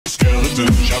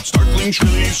skeleton shouts startling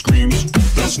shrilly screams.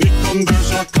 They'll sneak under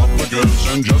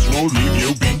sarcophagus and just won't leave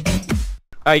you be.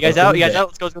 Alright, you guys out? You guys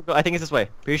out? Let's go. I think it's this way.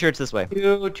 Pretty sure it's this way.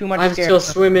 Too much. I'm still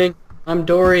swimming. I'm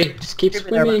Dory. Just keep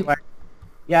swimming.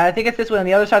 Yeah, I think it's this way on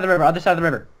the other side of the river. Other side of the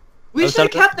river. We should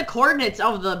have kept the coordinates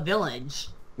of the village.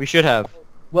 We should have.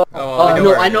 Well,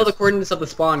 no, I know the coordinates of the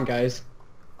spawn, guys.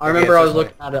 I remember I was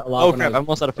looking at it a lot. Oh crap! I'm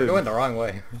almost out of food. We're going the wrong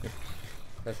way.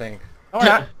 I think. No, we're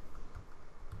not.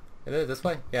 It is this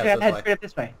way? Yeah, Yeah, it's head this way. straight up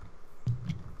this way.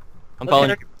 I'm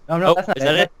following. Oh no, that's not is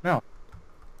that it? No.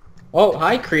 Oh,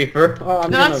 hi, creeper. Oh,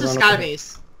 I'm No, that's the sky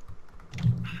base.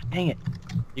 Dang it.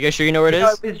 You guys sure you know where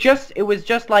it is? It was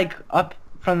just like up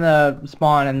from the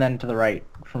spawn and then to the right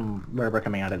from where we're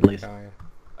coming out at least. Oh, yeah.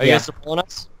 Are you guys still following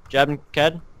us? Jab and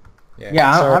Cad?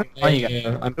 Yeah, Sorry. I'm on you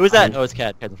guys. Who is that? Oh, it's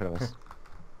Cad. Cad's in front of us.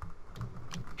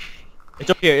 It's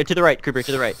up here. To the right, Creeper.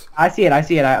 To the right. I see it.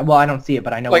 Well, I don't see it,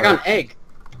 but I know. Like where on egg.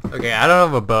 Okay, I don't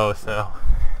have a bow, so...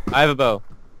 I have a bow.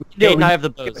 Kate and I have the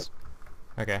bows.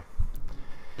 Okay.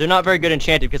 They're not very good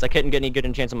enchanted because I couldn't get any good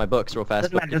enchants on my books real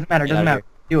fast. Doesn't matter.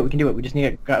 Do it. We can do it. We just need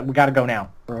it. We gotta go now.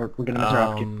 We're gonna miss our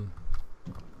opportunity.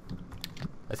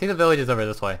 I see the village is over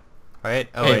this way. Right?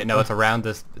 Oh wait, no, it's around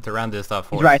this. It's around this forest.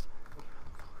 He's right.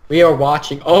 We are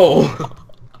watching. Oh.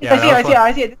 Yeah,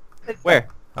 I see it. Where?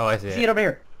 Oh, I see it. See it over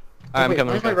here. Alright, I'm Wait,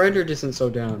 coming. why is my render distance so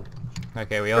down?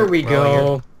 Okay, Here we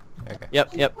go. Okay.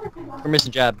 Yep. We're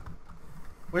missing Jab.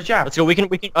 Where's Jab? Let's go. We can.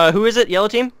 Who is it? Yellow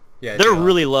team? Yeah. They're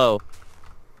really low.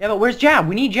 Yeah, but where's Jab?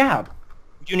 We need Jab.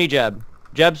 We do need Jab.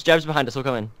 Jab's behind us. He'll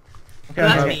come in. Okay.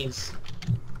 That okay. means.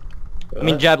 I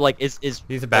mean, Jab like is.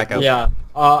 He's a backup. Yeah.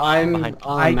 I'm Behind.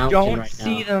 on a I mountain don't right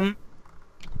see now. them.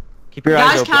 Keep your eyes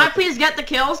Guys, open. can I please get the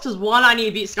kills? Because one, I need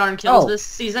to beat Scar in kills this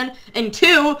season, and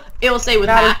two, it will say with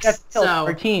hacks. So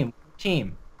Our team.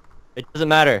 It doesn't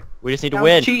matter. We just need to Sounds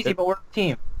win. cheesy, but we're a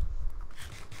team.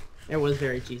 it was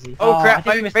very cheesy. Oh I crap!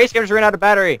 think we My missed- face cam's ran out of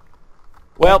battery.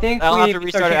 Well, think I'll we have need to to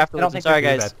restart start it here. I afterwards. don't I'm think sorry,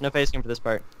 we're guys. bad. No face cam for this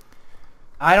part.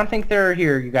 I don't think they're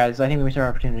here, you guys. I think we missed our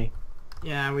opportunity.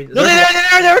 Yeah, we. No, there.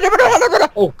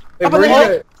 Oh, wait, Up on where the are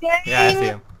hill. you? Yeah, I see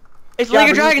him. It's Yeah, League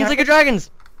of but you Dragons. can't- League of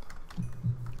Dragons.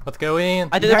 Let's go in.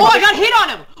 I did. Oh, I got hit on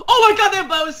him! Oh my god, they have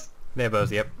bows! They have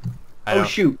bows. Yep. I Oh don't.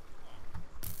 shoot.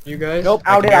 You guys? Nope.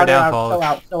 I Out. can hear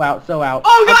downfall. So out.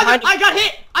 Oh god, behind I got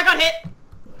hit! I got hit!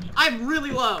 I'm really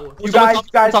low. You guys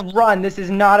run. This is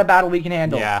not a battle we can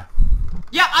handle. Yeah.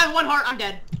 Yeah, I have one heart. I'm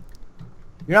dead.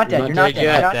 You're not dead. You're not dead.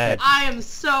 yet. You're not Dead. I am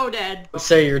so dead. Don't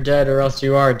say you're dead or else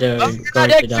you are dead. Oh, You're you're going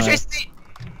not to dead. die.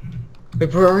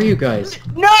 Wait, where are you guys?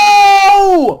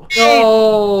 No!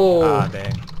 No! Ah,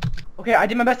 dang. Okay, I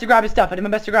did my best to grab his stuff.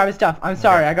 I'm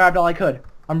sorry. I grabbed all I could.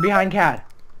 I'm behind Cad.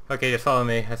 Okay, just follow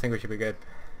me. I think we should be good.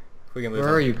 We can lose Where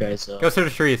him. are you guys? Go through the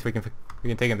trees. We can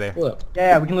take him there. Look.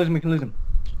 Yeah, we can lose him.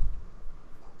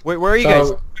 Where are you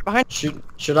So- guys? Behind.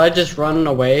 Should I just run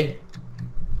away?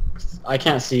 I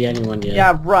can't see anyone yet.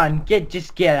 Yeah, run.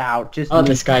 Just get out. Just I'm on the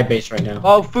leave. sky base right now.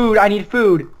 Oh, food. I need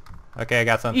food. Okay, I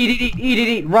got some.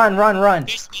 Eat. Run.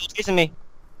 Chasing me.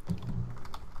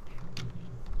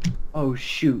 Oh,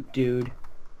 shoot, dude.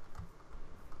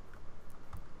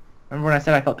 Remember when I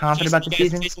said I felt confident about the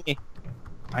season? Chasing me.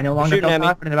 I no longer shooting felt at me.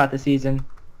 confident about the season.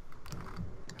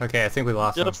 Okay, I think we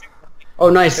lost him. Oh,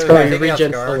 nice. Good, Scar, I you think we got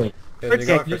regen Scar. fully. Good, we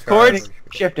go for Use Scar. cords.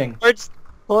 Shifting.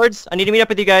 Cords. I need to meet up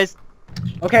with you guys.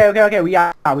 Okay.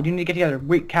 We do need to get together.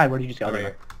 Wait, Cad, where did you just go? Over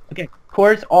here. Okay.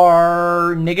 Cords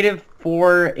are negative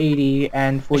 480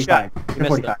 and 45. You Negative missed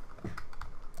 45.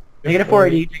 Negative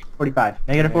 480, 45.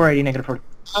 Negative 480, negative 40.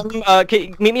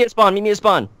 Okay, meet me at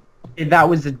spawn. That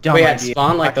was a dumb Wait, idea. at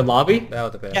spawn, like the lobby? That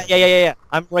was the best. Yeah.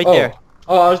 I'm right Oh. there.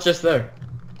 Oh, I was just there.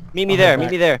 Meet me I'll there. head Meet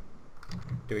back. me there.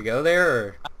 Do we go there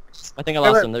or? I think I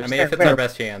lost them. I There's mean, if it's wait. our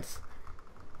best chance.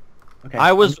 Okay.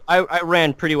 I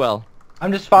ran pretty well.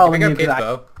 I'm just Pick following up you Kate's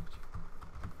because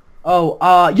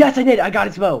bow. yes, I did. I got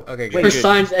his bow. Okay, good. Wait, There's good.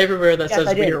 signs everywhere that yes, says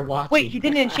I we did. are watching. Wait, he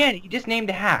didn't enchant it. He just named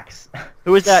the hacks.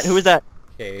 Who is that?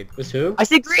 Cade. Was who? I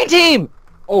see green team.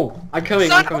 Oh, I'm coming.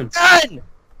 Son I'm of a coming. gun!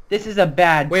 This is a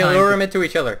bad Wait, time. lure them into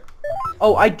each other.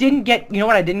 Oh, I didn't get. You know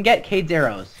what? I didn't get Cade's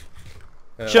arrows.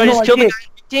 Should I No, just I kill the did. guy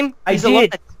on the team? I He's did. alive.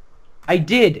 I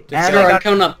did. Just And Scar, I I'm got.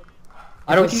 coming up.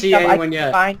 I don't see anyone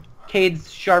yet. Find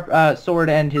Cade's sharp sword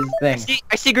and his thing.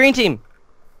 I see green team.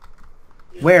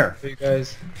 Where? You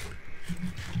guys.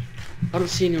 I don't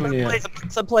see anyone yet.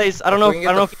 SubPlayZ. I don't know. If we I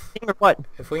can don't know get if it's team or what.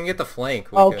 If we can get the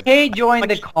flank, we Oh, could. Cade joined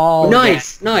the call.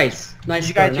 Nice. Did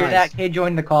you guys hear that? Cade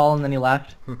joined the call and then he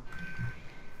left.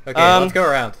 Okay, let's go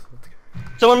around.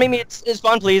 Someone meet me at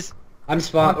spawn, please. I'm at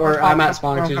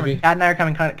spawn. Excuse me. Cad and I are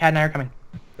coming. Cad and I are coming.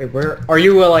 Wait, where are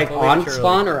you? Like Slowly on but surely.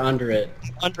 spawn or under it?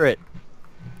 Under it.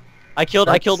 I killed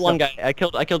one guy. I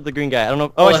killed the green guy. I don't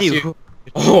know. Oh, I that's see you. you.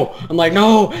 Oh, I'm like,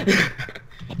 no!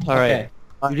 All right.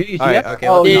 You do, you see Alright, that? Okay,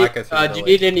 Oh, let's you, not go through the Do you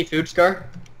village. need any food, Scar?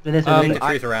 for this Um, one. Take the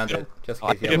trees around it, just in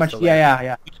I case pretty you Much, have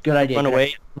yeah. Good idea. Run good away.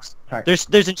 idea. Sorry.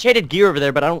 There's enchanted gear over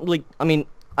there, but I don't really. I mean,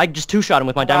 I just two-shot him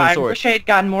with my diamond I sword. wish I had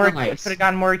gotten more. Nice. Could have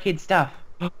gotten more arcade stuff.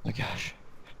 Oh my gosh.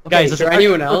 Okay, Guys, is listen, there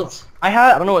anyone else? I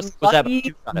had. I don't know what's that, but lucky,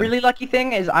 you got him. really lucky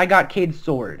thing is I got Cade's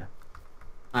sword,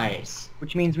 Nice.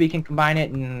 which means we can combine it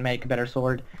and make a better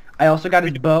sword. I also got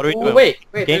his bow. what do we do? Oh, wait,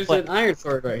 there's Gameplay. an iron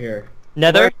sword right here.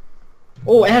 Nether?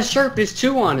 Oh, it has sharpness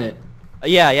 2 on it.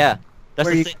 Yeah. That's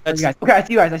Where the you, thing. where you That's, guys? Okay,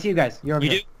 I see you guys. You're over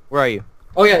you here. do? Where are you?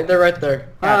 Oh yeah, they're right there.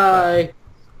 Yeah, Hi.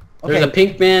 There's Okay. a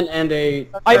pink man and a...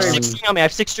 I have Um, 6 string on me. I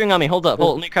have 6 string on me. Hold up.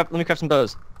 Let me craft some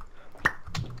bows.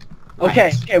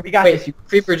 Okay, we got this. Wait,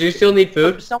 Creeper, do you still need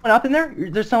food? There's someone up in there.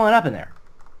 There's someone up in there.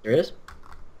 There is?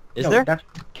 Is No, there? That's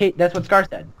Kate. That's what Scar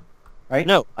said. Right?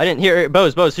 No, I didn't hear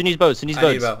bows. Who needs bows? Who needs I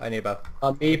need a bows? bow, I need a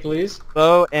bow. Me, please.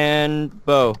 Bow and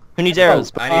bow. Who needs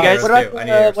arrows? I You need guys? arrows. What about too, I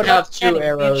need arrows. what I have about 2 enchanting?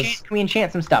 arrows. Can we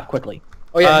enchant some stuff quickly?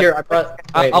 Oh yeah, Uh, here, I brought...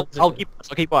 Wait, I'll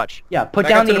keep watch. Yeah, put Back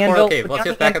down up to the the portal anvil. cave. Put Let's down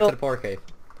just the back up to anvil. the portal cave.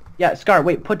 Yeah, Scar,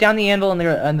 wait, put down the anvil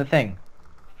and the thing.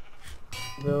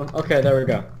 Okay, there we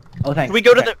go. Oh, thanks. Can we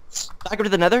go to Okay. the back up to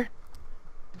the Nether?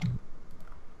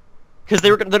 Because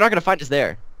they're not gonna find us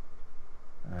there.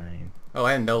 Fine. Oh,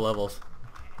 I had no levels.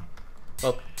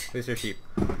 Well, these are sheep.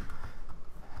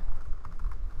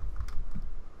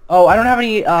 Oh, I don't have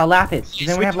any lapis. Does So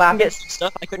anyone we have can lapis? get some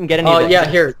stuff. I couldn't get any. Oh of it. yeah,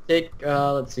 here, take,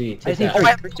 let's see. I Take just need that. Oh, I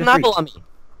have a Just golden apple reach. on me.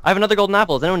 I have another golden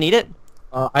apple. Does anyone need it?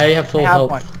 I have full I have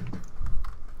health. one.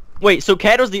 Wait, so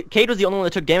Cade was the only one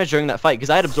that took damage during that fight because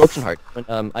I had absorption heart when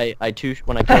when I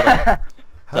killed him.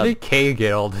 How did K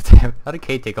get all the damage? How did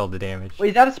K take all the damage? Wait,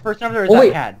 is that a person over there or is Oh, that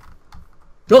wait. Cad?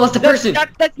 No, that's the person!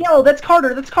 That's Yellow. That's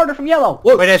Carter. That's Carter from Yellow.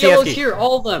 Whoa, Wait, that's yellow's Esky. here,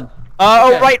 all of them! Oh,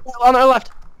 Okay. right, on our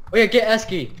left. Oh yeah, get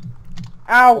Esky.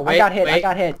 Ow! Oh, I got hit.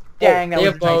 Dang, that they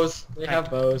was have nice. bows. They have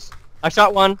bows. I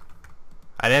shot one.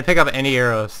 I didn't pick up any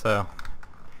arrows, so...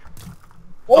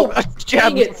 Oh,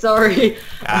 jab. dang it, sorry.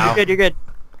 Ow. You're good.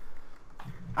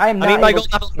 I am I not. mean, my able golden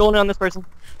to- apple's golden on this person.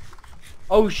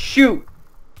 Oh shoot!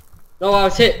 No, I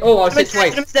was hit. Oh, I was hit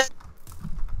twice.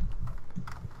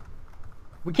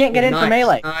 We can't get in for Nice,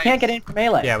 melee. nice. Can't get in for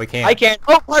melee. Yeah, we can't. I can't.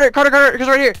 Oh, Carter, he's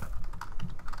right here.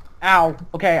 Ow.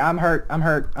 Okay, I'm hurt. I'm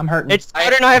hurting. It's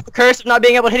Carter and I have the curse of not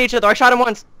being able to hit each other. I shot him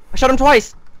once. I shot him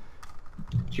twice.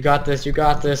 You got this, you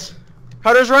got this.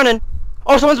 Carter's running.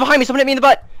 Oh, someone's behind me. Someone hit me in the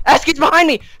butt. Esky's behind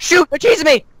me. Shoot, they're chasing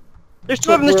me. There's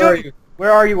 2 of them. There's 2 Where of are them. you?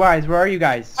 Where are you guys? Where are you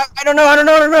guys? I don't know.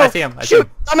 I see him, I see Shoot,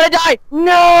 him. I'm gonna die.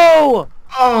 No.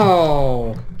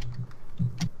 Oh.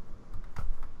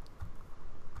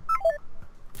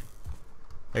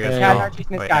 I guess Yeah, Cad, we're all- not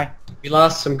chasing this wait, guy. We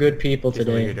lost some good people These are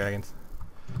really good today. dragons.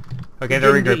 Okay,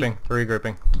 they're Indeed. regrouping. They're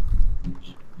regrouping.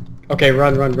 Okay,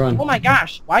 run. Oh my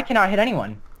gosh! Why cannot hit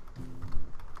anyone?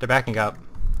 They're backing up.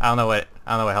 I don't know what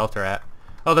health they're at.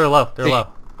 Oh, they're low. They're low.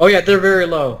 Oh yeah, they're very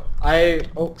low.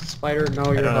 Oh, spider, no,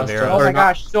 you're don't know not. their- Oh my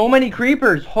gosh! So many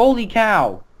creepers! Holy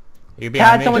cow! You be Cad,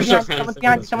 behind me? someone's There's behind no you.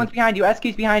 fence. Someone's behind you.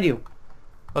 Esky's behind you.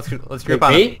 Let's Wait, group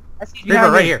on him. me? Esky's Creeper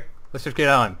behind right me. here. Let's just get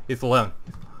on him. He's alone.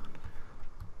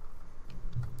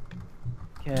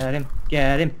 Get him!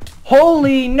 Get him!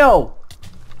 Holy no!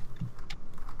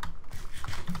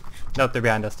 Nope, they're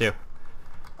behind us too.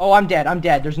 Oh, I'm dead.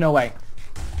 There's no way.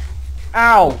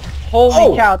 Ow! Holy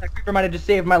Oh. cow! That creeper might have just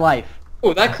saved my life.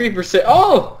 Oh, that creeper said.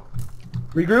 Oh,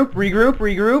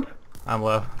 Regroup. I'm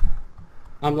low.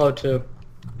 I'm low too.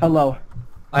 Hello.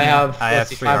 I have. I have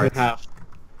 3 5 and hearts.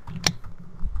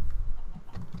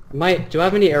 a half. Do I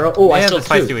have any arrow? Oh, I have still this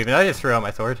fight have too 2. even. I just threw out my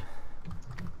sword.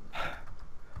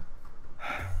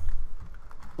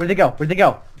 Where'd they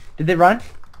go? Did they run?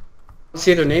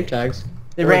 See their name tags.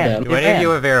 They Or ran. them. Do any of you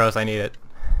have arrows? I need it.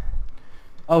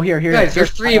 Oh, here. Guys,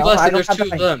 there's 3 of us I and don't there's have 2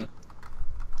 that of many. them.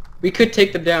 We could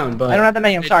take them down, but I don't have that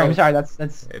many. I'm they sorry. don't.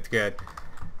 That's. It's good.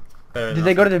 Better Did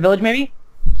they go to the village maybe?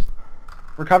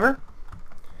 Recover?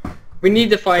 We need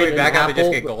to find we an back up and just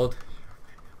apple. get gold?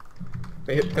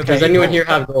 Wait, Okay. Does anyone here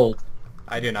have gold?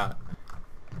 I do not.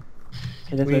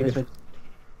 Okay, this We way. need This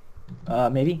way.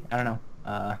 Maybe. I don't know.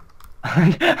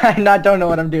 I don't know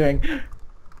what I'm doing.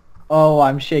 Oh,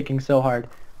 I'm shaking so hard.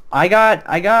 I got.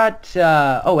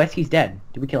 Oh, Esky's dead.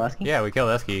 Did we kill Esky? Yeah, we killed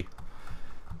Esky.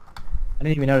 I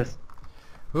didn't even notice.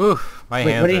 Oof, my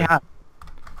Wait, hands what do you are... have?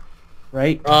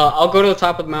 Right. I'll go to the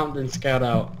top of the mountain and scout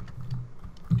out.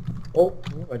 Oh,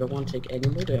 I don't want to take any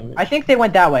more damage. I think they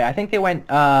went that way. I think they went.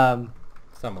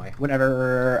 Some way.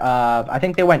 Whatever. I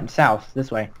think they went south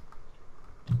this way.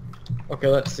 Okay,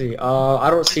 let's see. I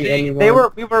don't see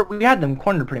anyone. We had them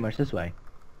cornered pretty much this way.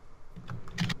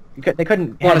 They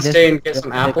couldn't. Wanna head this stay way. and get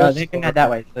some apples? They couldn't head that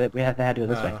way, so we had to do it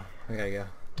this way. I gotta go.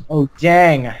 Oh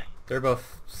dang! They're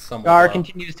both somewhat Scar low.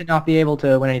 continues to not be able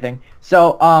to win anything.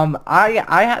 So I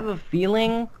have a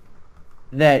feeling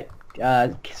that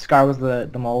Scar was the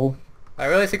mole. I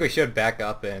really think we should back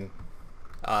up and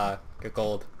get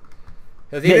gold.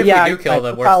 Because even if we do kill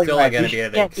them, we're still right. gonna We be at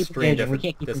an can't keep extreme engaging. We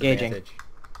can't keep engaging. disadvantage.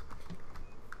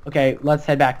 Okay, let's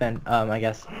head back then. I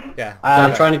guess. Yeah.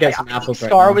 I'm trying to get I some think apples right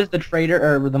Scar now. was the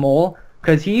traitor or the mole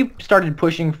because he started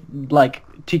pushing like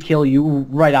to kill you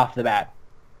right off the bat,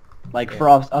 like for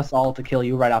us all to kill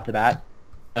you right off the bat.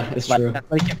 It's Like, true. that's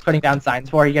what he kept putting down signs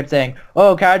for. He kept saying,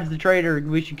 "Oh, Cad's the traitor.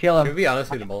 We should kill Should we him." be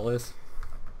honest who the mole is?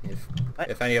 What?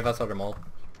 If any of us are the mole.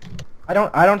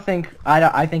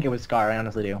 I think it was Scar. I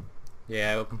honestly do.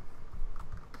 Yeah.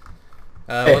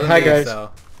 Hey, wasn't hi me, guys.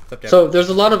 So, what's up, Jeff? So there's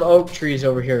a lot of oak trees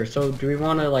over here. So do we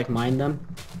want to like mine them?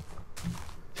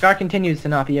 Scar continues to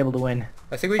not be able to win.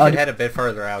 I think we should head a bit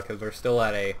further out because we're still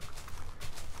at a...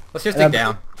 Let's just dig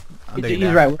down. I'm digging He's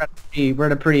down. right. We're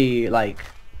at a pretty like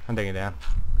I'm digging down.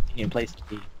 convenient place to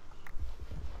be.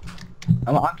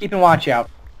 I'm keeping watch out,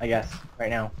 I guess, right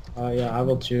now. Yeah, I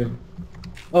will too.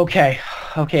 Okay,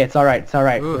 it's all right. It's all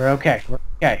right. Oof. We're okay. We're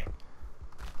okay.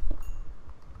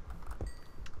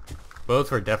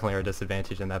 Bows were definitely our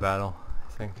disadvantage in that battle,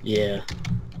 I think. Yeah.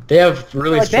 They have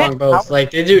really Like, strong bows.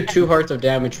 Like they do 2 hearts of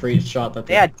damage for each shot that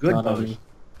They had good shot on bows. me.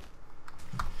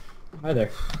 Hi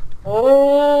there.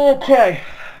 Okay.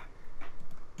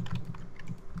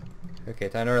 Okay,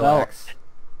 time to relax.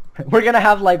 We're gonna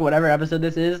have like whatever episode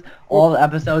this is, all the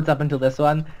episodes up until this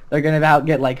one, they're gonna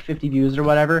get like 50 views or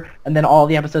whatever, and then all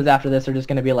the episodes after this are just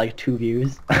gonna be like 2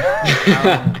 views.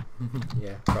 Yeah,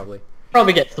 probably.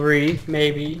 Probably get 3,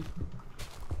 maybe.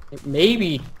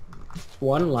 Maybe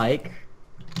 1 like.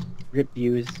 Rip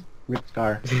views, rip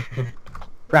Scar. Hey,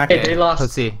 Bracket. they lost.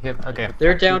 Let's see. Yep, okay.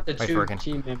 They're down to Wait for 2 working.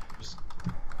 team members.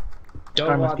 Scar Don't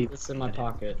must want be- this in my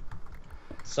pocket.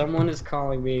 Someone is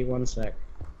calling me. 1 sec.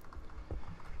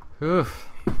 Oof.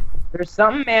 There's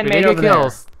something We man-made did over get there.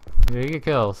 kills. We did get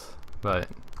kills, but...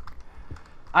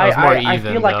 was more I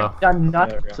even, feel like though. I've done There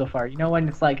nothing we go. so far. You know when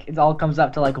it's like it all comes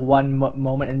up to like one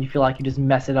moment and you feel like you just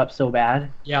mess it up so bad.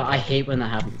 Yeah, I hate when that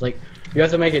happens. Like, you have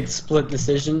to make a split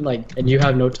decision, like, and you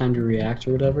have no time to react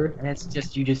or whatever. And it's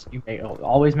just you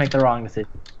always make the wrong decision.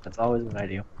 That's always what I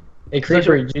do. Hey,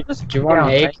 Creeper, do you want an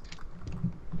egg? right?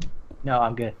 No,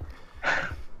 I'm good.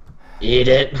 Eat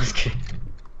it.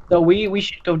 So we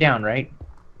should go down, right?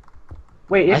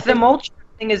 Wait, I if the think- mulch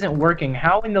thing isn't working,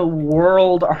 how in the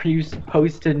world are you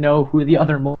supposed to know who the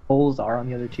other moles are on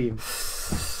the other team?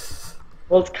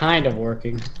 Well, it's kind of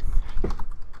working.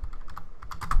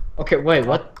 Okay, wait,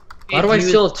 what? Why If do I you-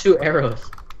 still have 2 arrows?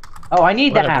 Oh, I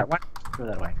need Whatever. that. Why don't you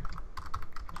go that way?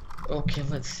 Okay,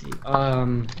 let's see.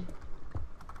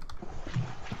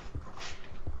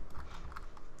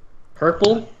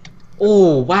 Purple?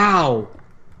 Oh, wow!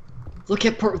 Look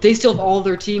at they still have all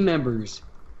their team members.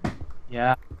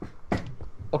 Yeah.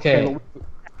 Okay, We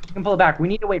can pull it back. We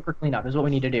need to wait for cleanup. Is what we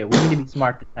need to do. We need to be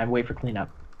smart this time. Wait for cleanup.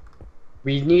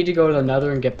 we need to go to the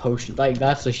Nether and get potions. Like,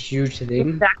 that's a huge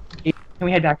thing. Can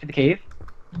we head back to the cave?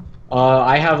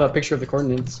 I have a picture of the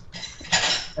coordinates.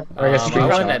 Or I guess I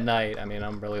went screenshot. at night. I mean,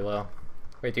 I'm really low.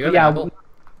 Wait, do you have Yeah, an apple?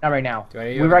 not right now. Do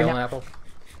any of We you have right a now. golden apple?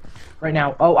 Right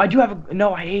now. Oh, I do have a.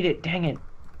 No, I ate it. Dang it.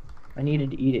 I needed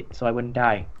to eat it so I wouldn't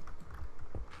die.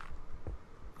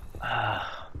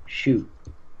 Ah, shoot.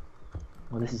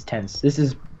 Well, this is tense. This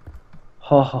is.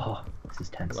 Oh, this is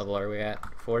tense. What level are we at?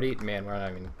 40? Man, we're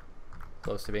not even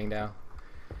close to being down.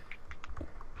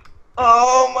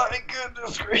 Oh my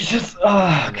goodness gracious.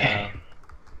 Oh, okay.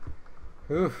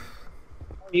 Oof.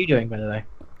 How are you doing, by the way?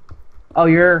 Oh,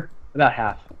 you're about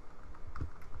half.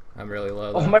 I'm really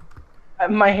low. Oh, Though.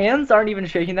 my hands aren't even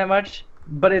shaking that much,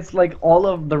 but it's like all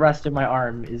of the rest of my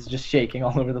arm is just shaking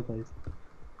all over the place.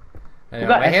 I know,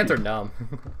 got my hands SE. are numb.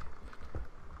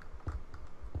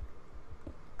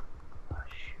 Oh,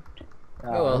 shoot.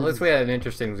 Oh well, at least we had an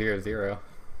interesting 0-0.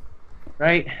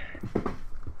 Right?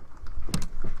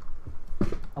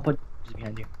 I'll put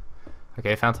behind you.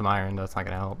 Okay, I found some iron. That's not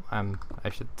gonna help. I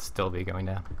should still be going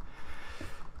down.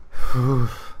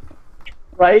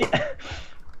 Right?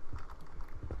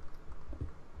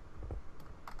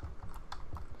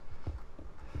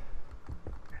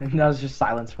 And that was just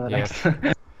silence for the Yeah.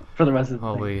 next for the rest of the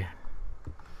thing. Holy.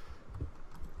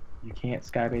 You can't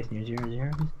skybase near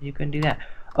 0-0. You couldn't do that.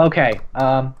 Okay.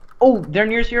 Oh, they're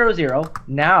near 0-0.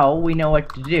 Now we know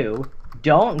what to do.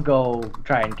 Don't go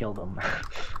try and kill them.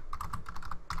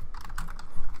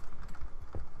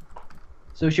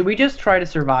 So should we just try to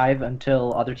survive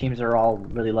until other teams are all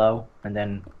really low and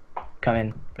then come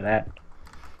in for that?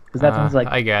 Because that sounds like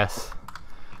I guess.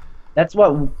 that's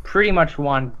what pretty much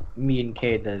won me and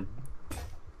Cade the.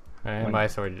 And my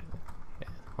sword.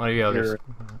 One of you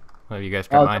guys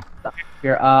Oh, grab mine.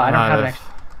 here. I don't have an extra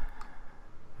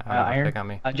iron. iron. On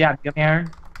me. Jab, you have any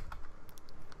iron?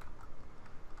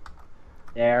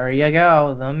 There you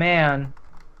go, the man.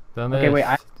 The Okay, wait,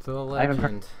 myth, the I haven't heard-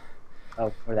 legend.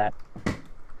 Oh, for that.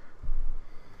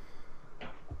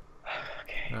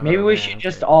 Okay, Oh, maybe we man, should okay.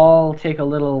 just all take a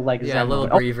little like Yeah, a Zen little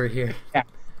moment. breather here. Oh,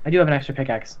 I do have an extra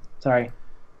pickaxe. Sorry.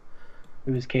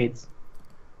 It was Cade's.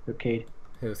 Rip Cade.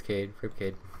 It was Cade. Rip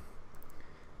Cade.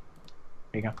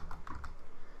 There you go.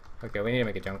 Okay, we need to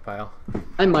make a junk pile.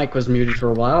 My mic was muted for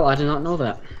a while. I did not know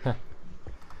that.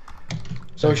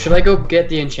 So should I go get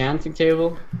the enchanting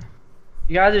table?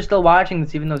 You guys are still watching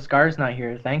this even though Scar's not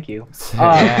here. Thank you.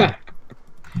 Yeah.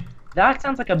 That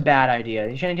sounds like a bad idea.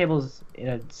 The enchanting table's in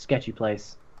a sketchy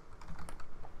place.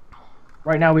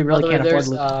 Right now we really By the can't way, afford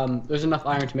to lose. there's enough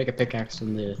iron to make a pickaxe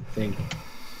in the thing.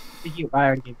 I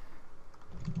already gave.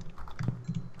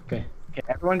 Okay. Okay,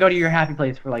 everyone go to your happy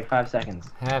place for like 5 seconds.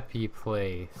 Happy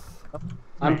place.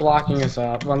 I'm blocking us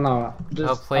up. Well, no. A Just,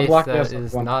 I'm place blocking that us up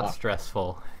is one not block.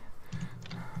 stressful.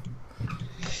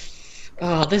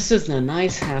 Oh, this is a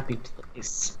nice happy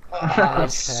place. Ah,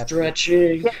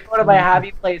 Stretching. Can't go to my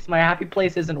happy place. My happy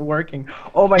place isn't working.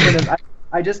 Oh my goodness!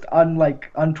 I just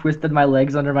untwisted my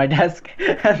legs under my desk,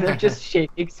 and they're just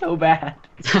shaking so bad.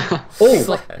 Oh.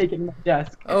 Like taking my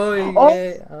desk. Oh, Oh.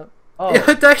 yeah. Oh,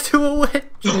 Yeah, back to a witch.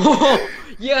 Oh,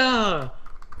 yeah.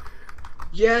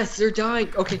 Yes, they're dying.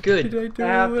 Okay, good. Did I do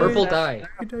Yeah, a witch? Purple die.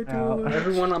 Did I do Ow. a witch?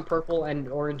 Everyone on purple and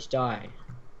orange die.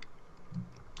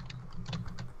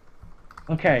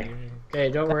 okay. Okay,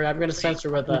 don't worry. I'm gonna censor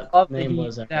what that Love name that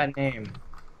was. that name.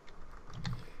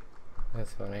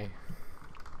 That's funny.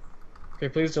 Okay,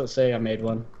 please don't say I made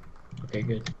one. Okay,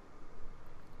 good.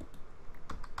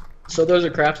 So there's a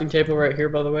crafting table right here,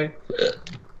 by the way.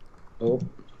 Oh.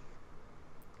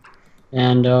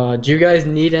 And do you guys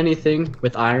need anything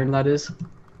with iron? That is.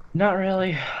 Not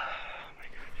really.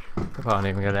 I don't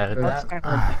even get at it. That's kind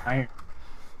of like iron.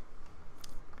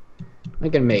 I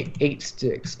can make 8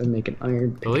 sticks and make an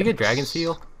iron. The League of Dragons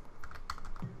heal?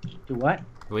 Do what?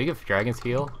 The League of Dragons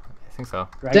heal? I think so.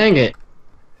 Right? Dang it!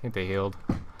 I think they healed.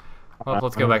 Well,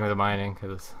 let's go back into mining,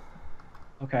 because...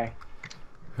 Okay.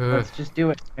 Let's just do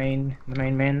it, the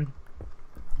main man.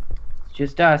 It's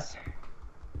just us.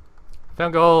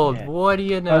 Found gold! Yeah. What do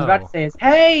you What I was know? about to say is,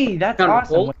 hey, that's Found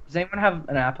awesome. gold? Does anyone have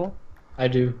an apple? I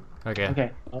do. Okay.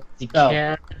 Okay. You So,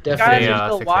 can't You guys definitely. Yeah, are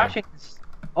still 6 watching this.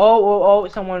 Oh,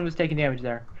 someone was taking damage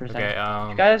there for a second. Okay,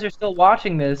 You guys are still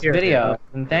watching this Here, video, here.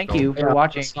 and thank Cool. you for Yeah,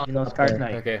 watching it's not in those up cards there.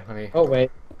 night. Okay, let me... Oh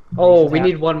wait. Oh, we Yeah.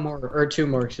 need one more or 2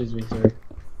 more. Excuse me. Sorry.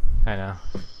 I know.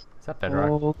 Is that bedrock?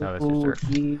 No, that's just dirt.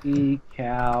 Holy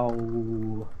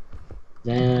cow.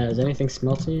 Yeah, is anything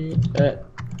smelting?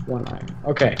 1 iron.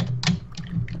 Okay.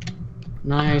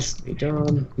 Nicely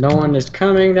done. No one is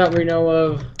coming that we know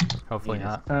of. Hopefully Yes,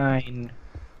 not. Fine.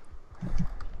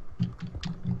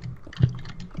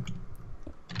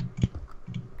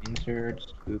 Insert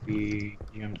spooky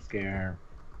jump scare.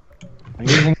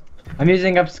 I'm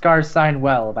using up Scar's sign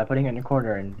well by putting it in a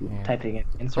corner and Yeah. typing it.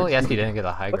 Insert Well, yes, he spooky- didn't get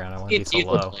the high ground. I want to be so Teeth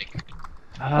look low. like?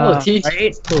 Oh, teeth.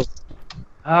 right? Cool.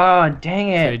 Oh, dang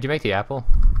So it. did you make the apple?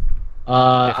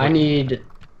 I need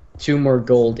 2 more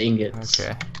gold ingots.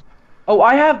 Okay. Oh,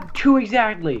 I have 2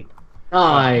 exactly.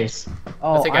 Nice.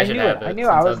 Oh, think I I should knew have it. I it knew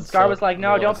since I was. I'm Scar so was like,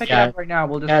 no, don't pick it Yeah. up right now.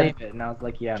 We'll just Yeah. save it. And I was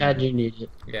like, yeah. Cad, you need it.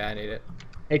 Yeah, I need it.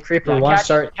 Hey, Creeper, Yeah, want to Cat-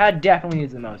 start? Cat definitely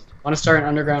needs the most. Want to start an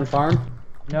underground farm?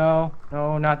 No,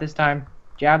 not this time.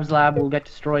 Jab's lab will get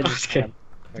destroyed this Okay. time.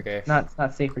 Okay. It's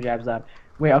not safe for Jab's lab.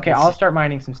 Wait, okay, I'll start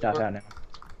mining some stuff out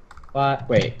now.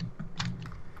 Wait.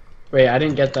 Wait, I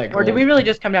didn't get that gold. Or did we really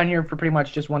just come down here for pretty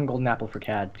much just 1 golden apple for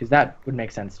Cad? Because that would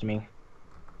make sense to me.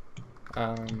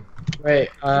 Wait,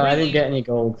 I didn't get any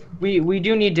gold. We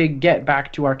do need to get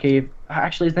back to our cave.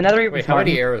 Actually, is the nether Wait, how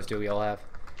many arrows do we all have?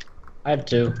 I have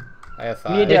 2. I have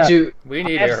We need 5. to- Hey, 2. We I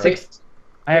need have arrows. 6.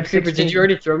 I have Creeper, 16. did you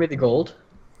already throw me the gold?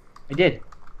 I did.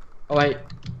 Oh, wait,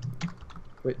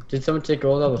 did someone take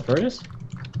gold out of the furnace?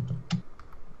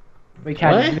 Wait,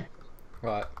 Cad, What? did you-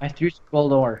 What? I threw some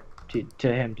gold ore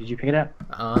to him. Did you pick it up?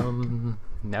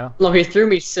 No. No, he threw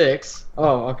me 6.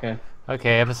 Oh, okay.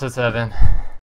 Okay, episode 7.